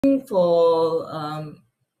for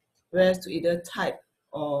whereas to either type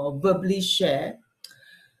or verbally share.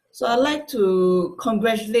 So I'd like to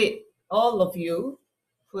congratulate all of you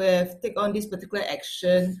who have taken on this particular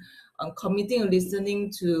action on committing and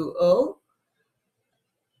listening to Earl,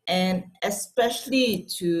 and especially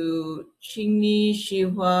to Chingni,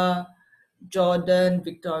 Shihua, Jordan,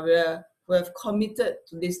 Victoria, who have committed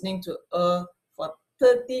to listening to Earl for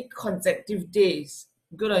 30 consecutive days.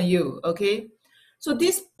 Good on you, okay? So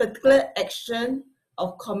this particular action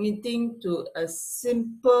of committing to a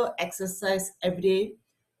simple exercise every day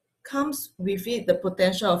comes with it the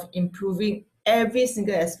potential of improving every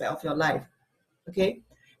single aspect of your life, okay?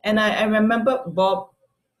 And I remember Bob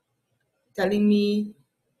telling me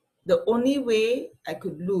the only way I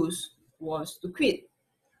could lose was to quit.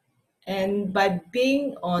 And by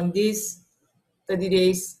being on this 30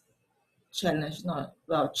 days challenge,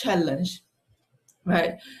 challenge,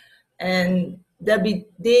 right? And there'll be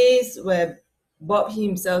days where Bob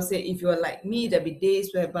himself said, if you're like me, there'll be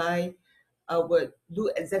days whereby I would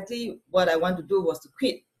do exactly what I want to do was to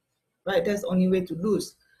quit, right? That's the only way to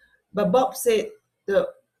lose. But Bob said the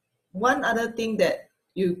one other thing that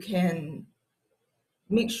you can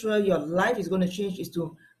make sure your life is going to change is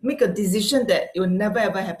to make a decision that it will never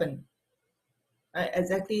ever happen. Right?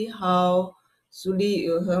 Exactly how Suli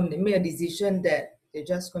Ilham, they made a decision that they're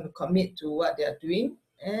just going to commit to what they're doing,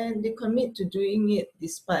 and they commit to doing it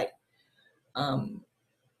despite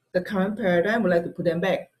the current paradigm would like to put them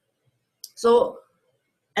back. So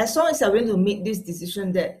as long as you're willing to make this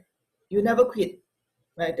decision that you never quit,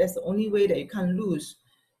 right? That's the only way that you can't lose.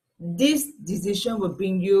 This decision will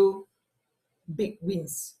bring you big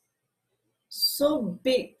wins. So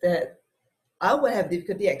big that I would have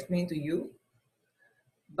difficulty explaining to you,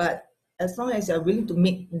 but as long as you're willing to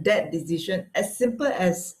make that decision, as simple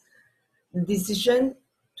as the decision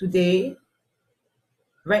today,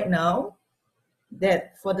 right now,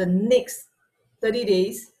 that for the next 30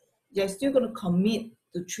 days, you're still going to commit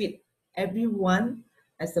to treat everyone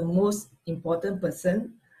as the most important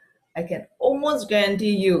person, I can almost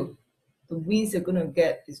guarantee you the wins you're going to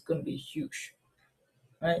get is going to be huge,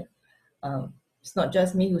 right? It's not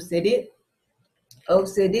just me who said it. Earl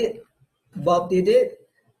said it. Bob did it.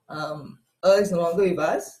 Earl is no longer with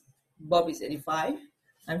us. Bob is 85.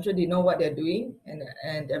 I'm sure they know what they're doing,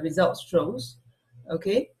 and the results shows.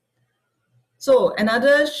 Okay. So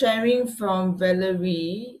another sharing from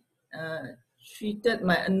Valerie, treated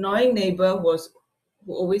my annoying neighbor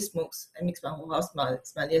who always smokes and makes my whole house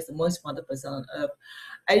smelly as the most important person on earth.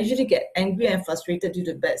 I usually get angry and frustrated due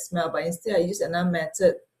to bad smell, but instead I use another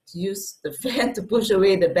method to use the fan to push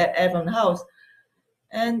away the bad air from the house.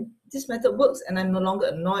 And this method works, and I'm no longer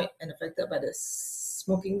annoyed and affected by the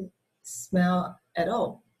smoking smell at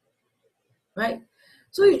all, right?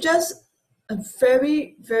 So it's just a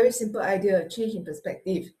very, very simple idea, a change in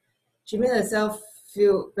perspective. She made herself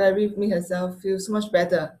feel so much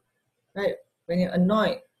better, right? When you're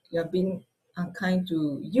annoyed, you're being unkind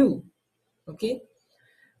to you, okay?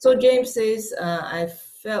 So James says, I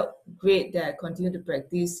felt great that I continue to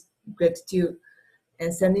practice gratitude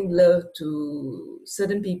and sending love to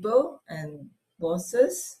certain people and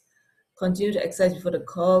bosses. Continue to exercise before the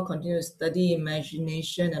call, continue to study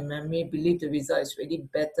imagination and memory, believe the result is really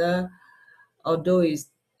better, although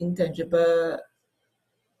it's intangible.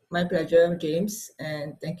 My pleasure, James,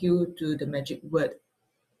 and thank you to the magic word,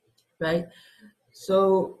 right?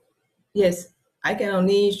 So yes, I can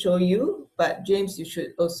only show you, but James, you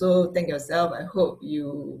should also thank yourself. I hope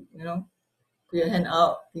you put your hand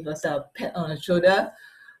out, give yourself a pat on the shoulder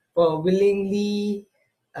for willingly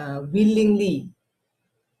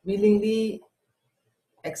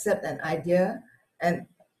accept an idea and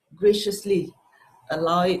graciously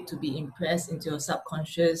allow it to be impressed into your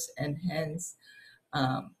subconscious, and hence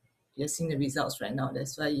you're seeing the results right now.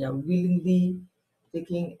 That's why you're willingly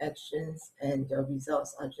taking actions and your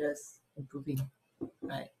results are just improving,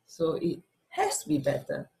 right? So it has to be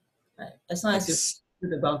better, right? As long as you're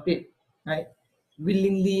good about it, right?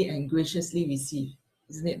 Willingly and graciously receive.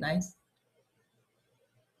 Isn't it nice?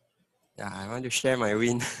 Yeah, I want to share my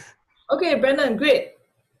win. Okay, Brandon, great.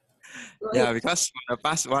 Yeah, because for the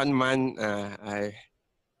past 1 month,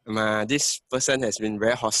 this person has been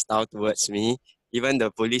very hostile towards me. Even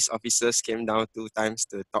the police officers came down 2 times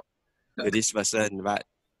to talk to this person. But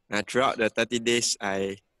throughout the 30 days,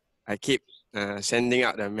 I keep sending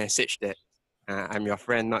out the message that I'm your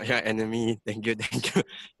friend, not your enemy. Thank you, thank you.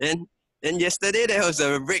 Then yesterday there was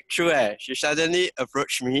a breakthrough. She suddenly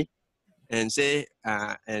approached me and say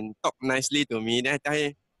and talk nicely to me. Then I tell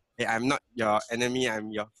her, hey, I'm not your enemy,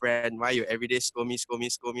 I'm your friend. Why you every day scold me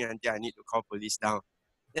until I need to call police down?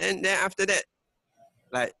 And then after that,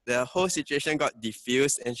 like the whole situation got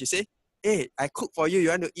diffused, and she said, "Hey, I cook for you. You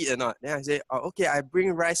want to eat or not?" Then I say, "Oh, okay, I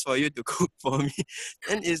bring rice for you to cook for me."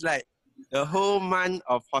 Then it's like the whole month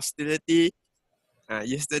of hostility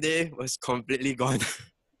yesterday was completely gone.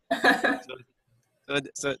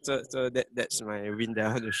 So that's my win that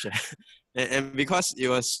I want to share. And because it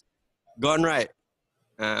was gone, right?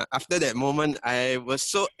 After that moment, I was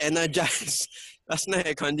so energized. Last night,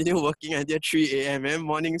 I continued working until 3 a.m. and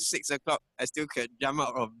morning 6 o'clock, I still could jump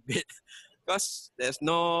out of bed because there's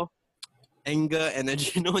no anger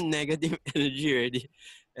energy, no negative energy already.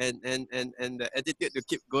 And the attitude to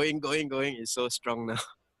keep going is so strong now.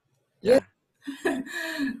 Yes. Yeah.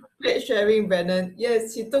 Great sharing, Brennan.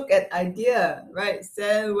 Yes, he took an idea, right?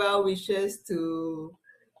 Send well wishes to,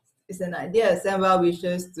 it's an idea, send well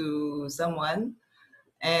wishes to someone,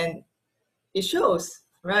 and it shows,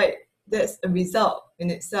 right? That's a result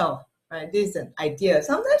in itself, right? This is an idea.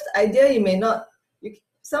 Sometimes the idea you may not,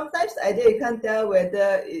 sometimes the idea you can't tell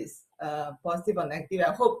whether it's positive or negative.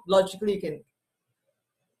 I hope logically you can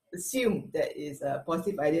assume that is a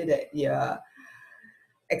positive idea that you're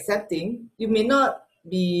accepting. You may not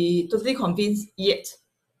be totally convinced yet,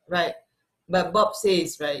 right? But Bob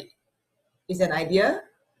says, right, it's an idea.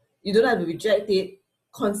 You don't have to reject it.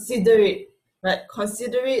 Consider it, right?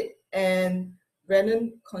 Consider it, and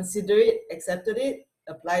Brennan considered it, accepted it,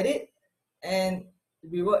 applied it, and the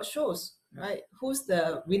reward shows, right? Who's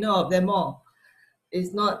the winner of them all?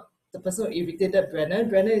 It's not the person who irritated Brennan.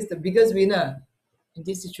 Brennan is the biggest winner in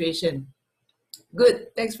this situation.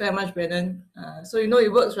 Good. Thanks very much, Brennan. So you know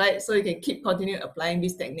it works, right? So you can keep continue applying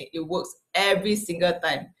this technique. It works every single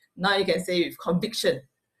time. Now you can say with conviction.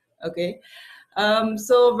 Okay.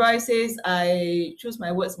 So Bryce says, I choose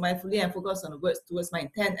my words mindfully and focus on the words towards my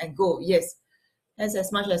intent and goal. Yes. Hence,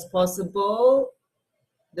 as much as possible,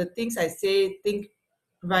 the things I say, think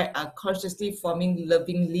right, are consciously forming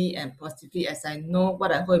lovingly and positively as I know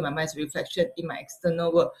what I hold in my mind is a reflection in my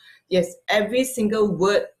external world. Yes, every single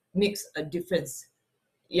word makes a difference.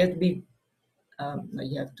 You have to be,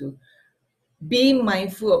 you have to be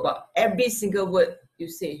mindful about every single word you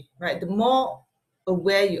say, right? The more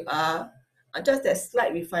aware you are, just that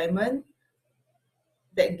slight refinement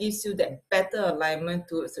that gives you that better alignment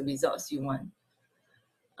towards the results you want.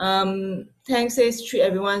 Thanks says treat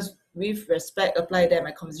everyone with respect, apply them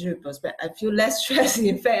my conversation with respect. I feel less stressed.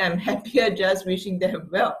 In fact, I'm happier just wishing them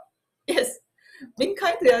well. Yes, being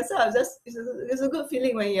kind to yourself, it's a good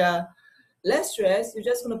feeling when you're less stressed, you're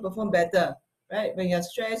just going to perform better, right? When you're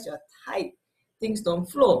stressed, you're tight, things don't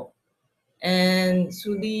flow. And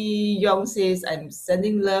Suli Yong says, I'm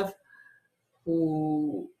sending love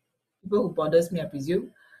to people who bothers me, I presume.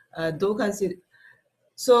 Don't consider.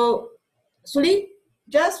 So, Suli,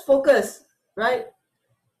 just focus, right?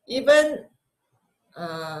 Even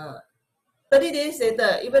 30 days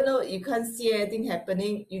later, even though you can't see anything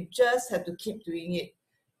happening, you just have to keep doing it,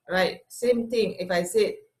 right? Same thing, if I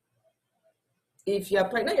said, if you're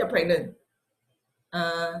pregnant, you're pregnant.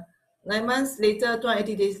 9 months later,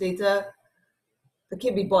 280 days later, the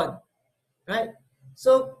kid be born, right?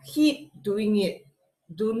 So keep doing it.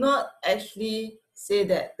 Do not actually say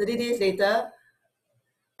that 30 days later,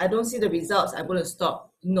 I don't see the results, I'm going to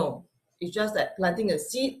stop. No, it's just like planting a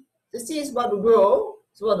seed. The seed is about to grow,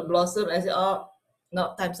 it's about to blossom. I say, oh,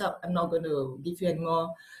 no, time's up. I'm not going to give you any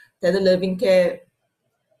more tender loving care.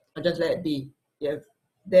 I'll just let it be.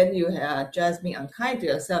 Then you are just being unkind to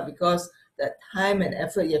yourself because the time and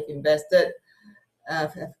effort you have invested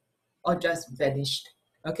have all just vanished.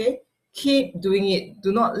 Okay? Keep doing it.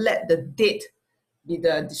 Do not let the date be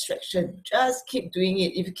the distraction. Just keep doing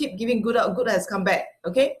it. If you keep giving good out, good has come back.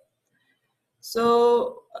 Okay?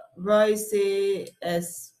 So Roy say,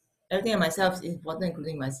 as everything and myself is important,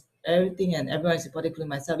 including myself. Everything and everyone is important, including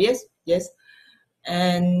myself. Yes, yes.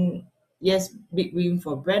 And yes, big win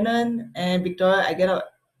for Brennan and Victoria. I get out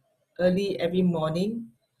early every morning.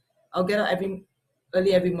 I'll get out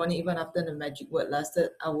early every morning, even after the magic word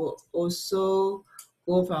lasted. I will also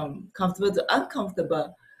go from comfortable to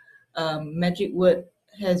uncomfortable. Magic word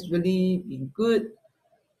has really been good.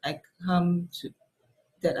 I come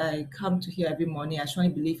to hear every morning. I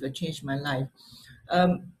strongly believe it changed my life.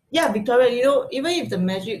 Yeah, Victoria, you know, even if the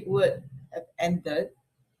magic word have ended,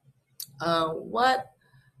 what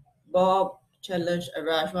Bob challenged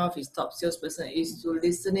Arash, one of his top salesperson, is to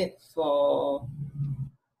listen it for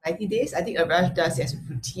 90 days. I think Arash does as a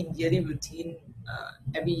routine, yearly routine,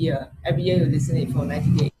 every year. Every year you listen it for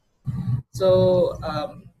 90 days. So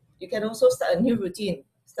you can also start a new routine.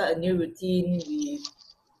 Start a new routine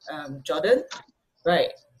with Jordan,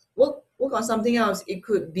 right? Work on something else. It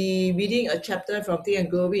could be reading a chapter from Think and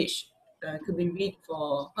Grow Rich. It could be read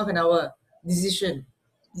for half an hour. Decision.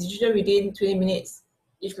 decision within 20 minutes.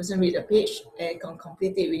 Each person read a page and can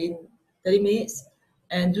complete it within 30 minutes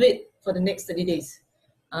and do it for the next 30 days.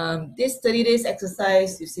 This 30 days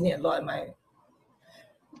exercise, you've seen it a lot in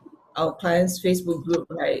our clients' Facebook group,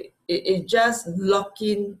 right? It just lock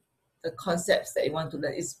in the concepts that you want to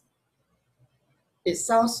learn. It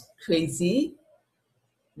sounds crazy,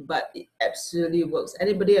 but it absolutely works.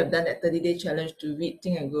 Anybody have done that 30-day challenge to read,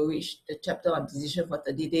 think, and grow rich, the chapter on decision for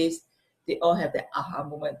 30 days, they all have that aha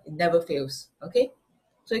moment. It never fails, okay?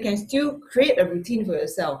 So you can still create a routine for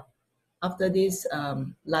yourself after this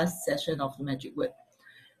last session of the magic word.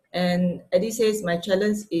 And Eddie says, my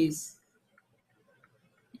challenge is,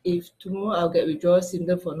 if tomorrow I'll get withdrawal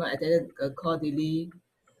symptom for not attending a call daily,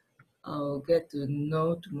 I'll get to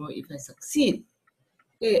know tomorrow if I succeed.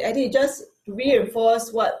 Okay, Eddie, just to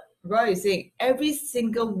reinforce what Roy is saying, every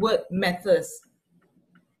single word matters.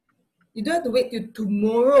 You don't have to wait till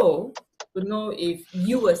tomorrow to know if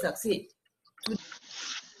you will succeed.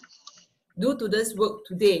 Do today's work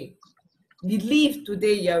today. Believe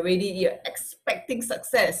today you're ready, you're expecting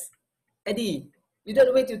success. Eddie, you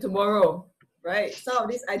don't wait till tomorrow, right? Some of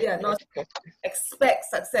these ideas are not expect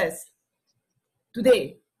success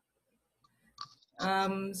today.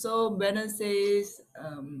 So Brennan says,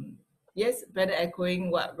 yes, Brennan echoing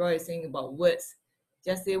what Roy is saying about words.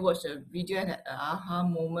 Just say watch a video and had an aha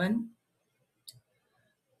moment.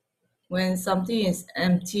 When something is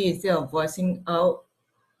empty, instead of voicing out,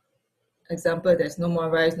 example, there's no more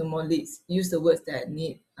rice, no more leads, use the words that I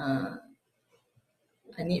need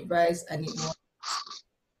rice, I need more.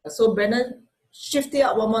 So Brennan, shift it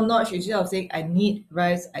up one more notch instead of saying I need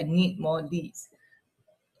rice, I need more leads.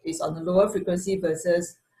 It's on the lower frequency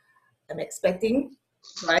versus I'm expecting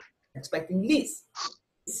rice, expecting leads.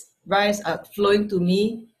 Rice are flowing to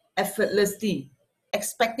me effortlessly,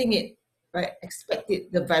 expecting it, right? Expect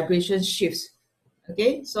it, the vibration shifts.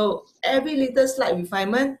 Okay, so every little slight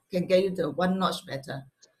refinement can get you the one notch better.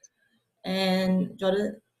 And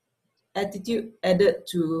Jordan, attitude added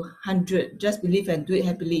to 100. Just believe and do it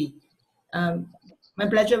happily. My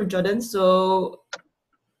pleasure, Jordan. So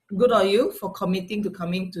good on you for committing to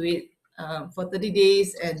coming to it for 30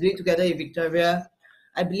 days and do it together with Victoria.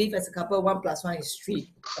 I believe as a couple, 1 + 1 is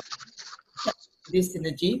 3. This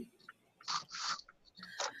synergy.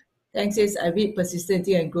 Thanks, says I read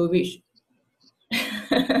Persistently and Grow Rich.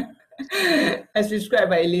 As prescribed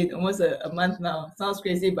by Elaine, almost a month now. Sounds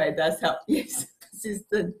crazy, but it does help. Yes,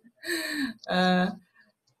 persistent. Always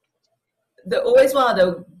one of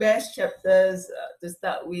the best chapters to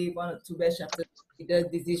start with, one or two best chapters, the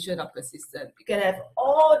decision of persistence. You can have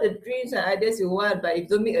all the dreams and ideas you want, but if you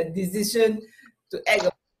don't make a decision to act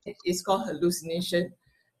on it, it's called hallucination.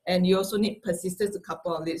 And you also need persistence to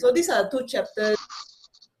couple on it. So these are the 2 chapters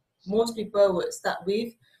most people would start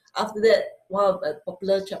with. After that, one of the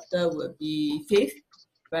popular chapter would be faith,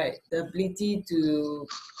 right? The ability to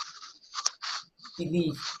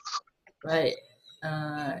believe, right?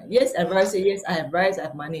 Yes, everyone say yes, I have rights, I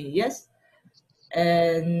have money, yes.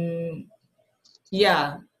 And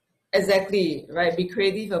yeah, exactly, right? Be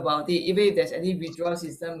creative about it. Even if there's any withdrawal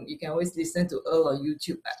system, you can always listen to Earl or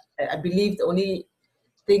YouTube. I believe the only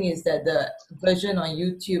thing is that the version on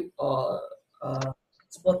YouTube or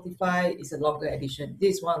Spotify is a longer edition.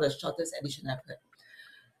 This is one of the shortest edition I've heard.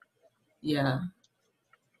 Yeah.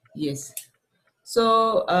 Yes.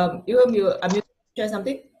 So, you share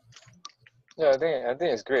something? Yeah, I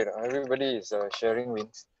think it's great. Everybody is sharing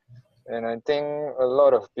wins, and I think a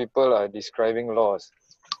lot of people are describing laws.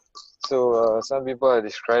 So some people are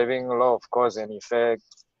describing law of cause and effect.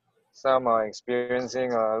 Some are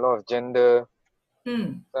experiencing a lot of gender.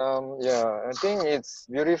 Yeah, I think it's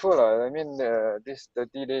beautiful. I mean, this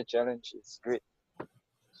 30-day challenge is great.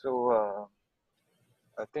 So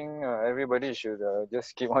I think everybody should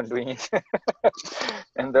just keep on doing it.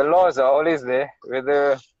 And the laws are always there,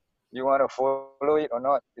 whether you want to follow it or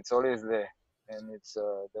not, it's always there. And it's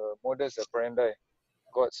the modus operandi,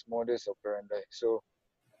 God's modus operandi. So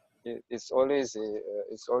it's always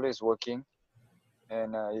working,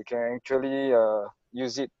 and you can actually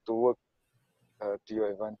use it to work to your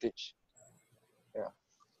advantage. Yeah.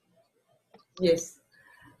 Yes.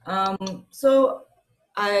 So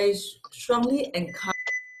I strongly encourage,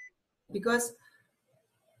 because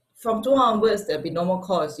from tomorrow onwards there'll be no more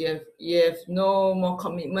calls. You have no more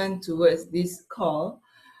commitment towards this call.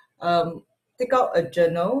 Take out a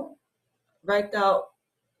journal, write out.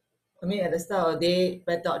 I mean, at the start of the day,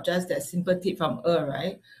 write out just that simple tip from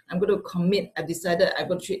right? I'm going to commit. I've decided I'm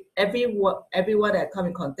going to treat everyone that I come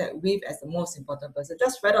in contact with as the most important person.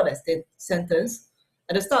 Just write out that sentence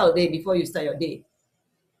at the start of the day before you start your day.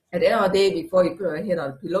 At the end of the day, before you put your head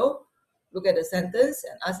on the pillow, look at the sentence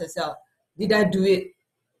and ask yourself, did I do it?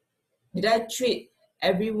 Did I treat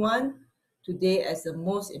everyone today as the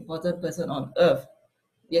most important person on earth?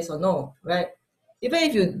 Yes or no, right? Even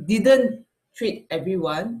if you didn't treat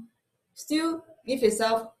everyone, still give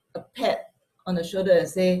yourself a pat on the shoulder and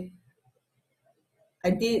say,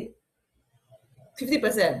 I did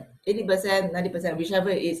 50%, 80%, 90%, whichever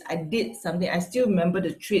it is, I did something. I still remember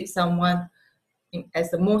to treat someone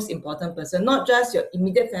as the most important person, not just your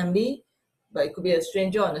immediate family, but it could be a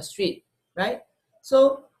stranger on the street, right?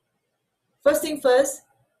 So first thing first,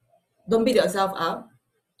 don't beat yourself up.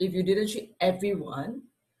 If you didn't treat everyone,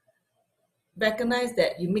 recognize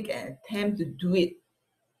that you make an attempt to do it,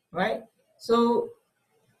 right? So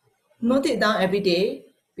note it down every day,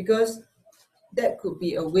 because that could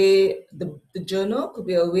be a way, the journal could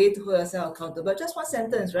be a way to hold yourself accountable. Just one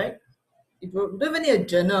sentence, right? If you don't even need a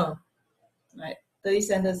journal, right? 30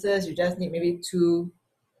 sentences, you just need maybe 2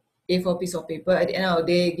 A4 piece of paper. At the end of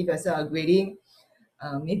the day, give yourself a grading.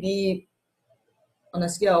 Maybe on a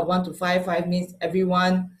scale of 1 to 5, 5 means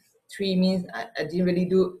everyone, 3 means I didn't really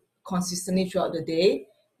do consistently throughout the day.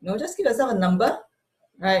 You know, just give yourself a number,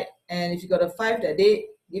 right? And if you got a 5 that day,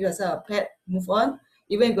 give yourself a pat, move on.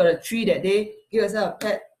 Even if you got a 3 that day, give yourself a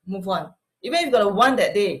pat, move on. Even if you got a 1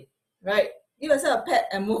 that day, right? Give yourself a pat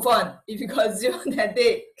and move on. If you got 0 that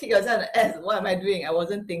day, kick yourself in the ass. What am I doing? I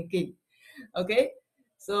wasn't thinking. Okay?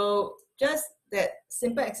 So just that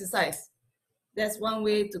simple exercise. That's one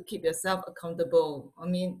way to keep yourself accountable. I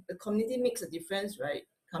mean, the community makes a difference, right?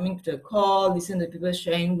 Coming to the call, listen to people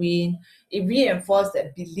sharing win, it reinforces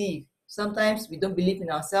that belief. Sometimes we don't believe in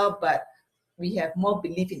ourselves, but we have more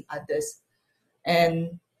belief in others.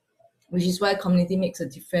 And which is why community makes a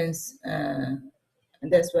difference. And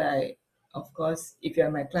that's why, of course, if you're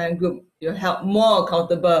in my client group, you're held more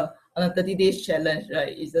accountable on a 30 days challenge,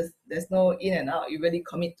 right? It's just, there's no in and out, you really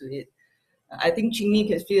commit to it. I think Chingni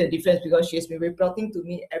can feel the difference because she has been reporting to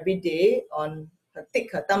me every day on her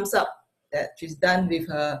thumbs up that she's done with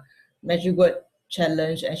her magic word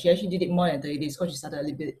challenge, and she actually did it more than 30 days because she started a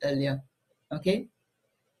little bit earlier. Okay.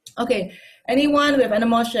 Okay. Anyone with any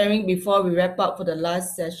more sharing before we wrap up for the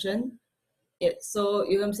last session? Yeah. So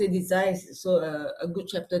you can say desire is also a good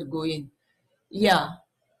chapter to go in. Yeah.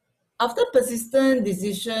 After persistent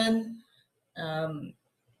decision,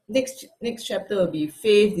 next chapter will be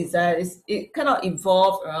faith, desire. It kind of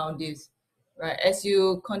evolve around this, right? As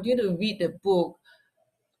you continue to read the book,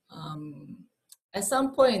 at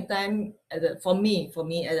some point in time, for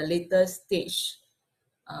me, at a later stage,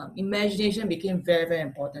 imagination became very, very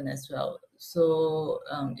important as well. So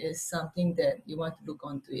it's something that you want to look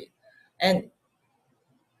onto it. And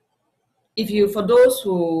for those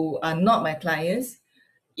who are not my clients,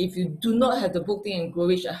 if you do not have the book Think and Grow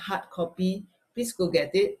Rich, a hard copy, please go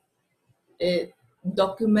get it. It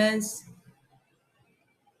documents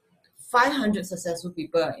 500 successful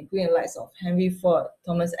people, including the likes of Henry Ford,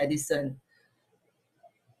 Thomas Edison.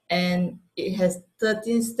 And it has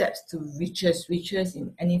 13 steps to riches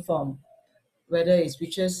in any form. Whether it's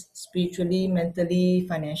riches spiritually, mentally,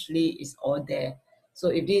 financially, it's all there. So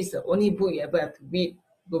if this is the only book you ever have to read,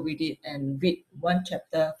 go read it and read one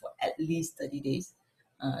chapter for at least 30 days.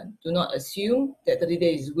 Do not assume that 30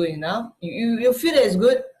 days is good enough. You feel that it's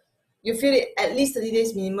good, you feel it at least 30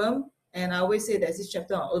 days minimum. And I always say there's this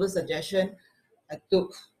chapter on auto suggestion. I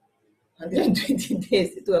took 120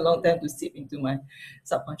 days. It took a long time to seep into my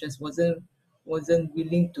subconscious. Wasn't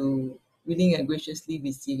willing and graciously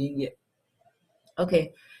receiving it.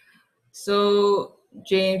 Okay. So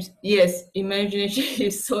James, yes, imagination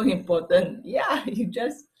is so important. Yeah,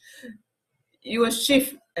 you will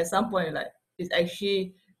shift at some point, like it's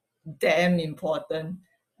actually damn important.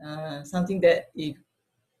 Something that if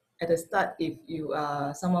at the start, if you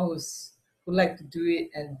are someone who like to do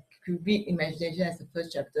it and you read imagination as the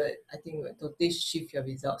first chapter, I think it will totally shift your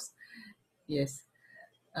results. Yes.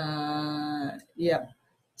 Yeah.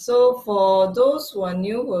 So for those who are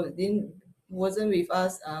new, who wasn't with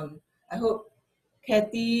us, I hope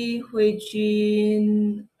Kathy, Hui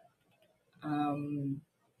Jin,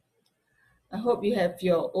 I hope you have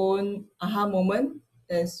your own aha moment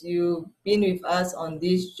as you've been with us on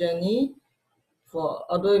this journey.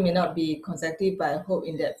 Although it may not be consecutive, but I hope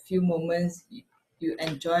in that few moments you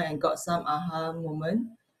enjoy and got some aha moment.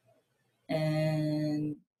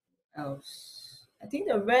 And else, I think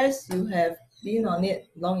the rest you have been on it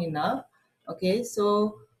long enough. Okay,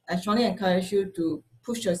 so I strongly encourage you to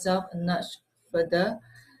push yourself a notch further.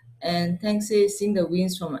 And thanks, seeing the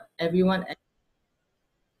wins from everyone,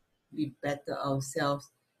 be better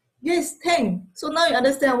ourselves. Yes, thanks. So now you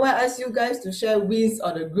understand why I asked you guys to share wins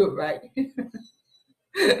on the group, right?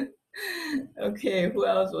 Okay, who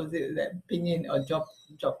else was it that opinion or job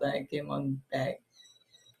that I came on back?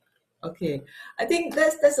 Okay, I think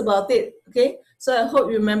that's about it. Okay, so I hope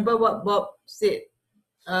you remember what Bob said.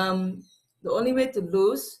 The only way to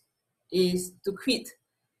lose is to quit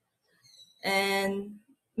and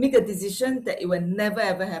make a decision that it will never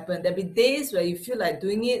ever happen. There'll be days where you feel like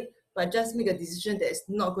doing it, but just make a decision that it's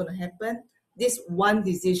not going to happen. This one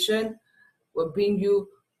decision will bring you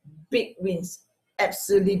big wins,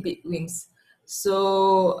 absolutely big wins.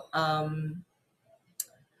 So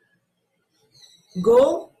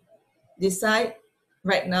go decide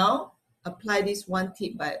right now, apply this one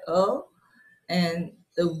tip by Earl, and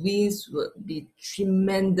the wins will be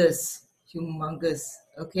tremendous, humongous.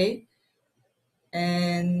 Okay.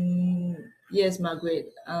 And yes,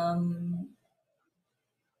 Margaret. I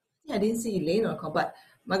didn't see Elaine on call, but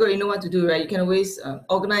Margaret, you know what to do, right? You can always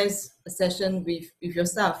organize a session with your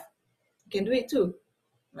staff. You can do it too,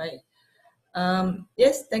 right?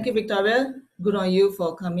 Yes, thank you, Victoria. Good on you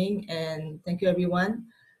for coming, and thank you, everyone.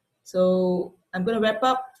 So I'm going to wrap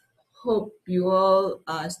up. Hope you all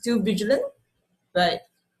are still vigilant, right?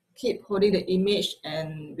 Keep holding the image,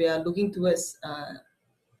 and we are looking towards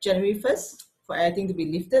January 1st for everything to be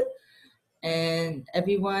lifted. And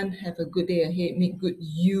everyone have a good day ahead. Make good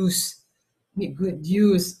use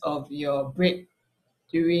of your break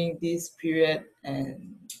during this period,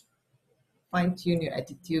 and fine-tune your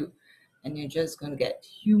attitude, and you're just going to get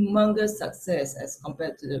humongous success as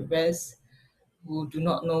compared to the rest who do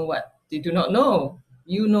not know what they do not know.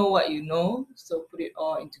 You know what you know, so put it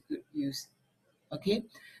all into good use. Okay,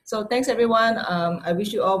 so thanks everyone. I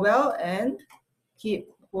wish you all well, and keep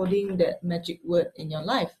holding that magic word in your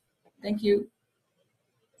life. Thank you.